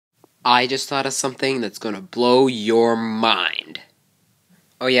I just thought of something that's gonna blow your mind.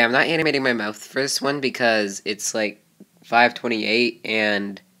 Oh yeah, I'm not animating my mouth for this one because it's like 5:28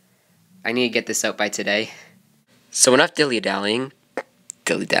 and I need to get this out by today. So enough dilly-dallying.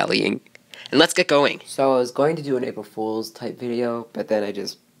 Dilly-dallying. And let's get going. So I was going to do an April Fool's type video, but then I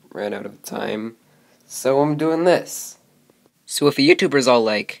just ran out of time. So I'm doing this. So if a YouTuber's all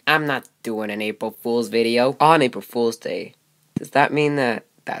like, I'm not doing an April Fool's video on April Fool's Day, does that mean that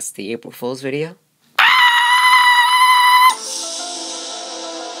that's the April Fool's video?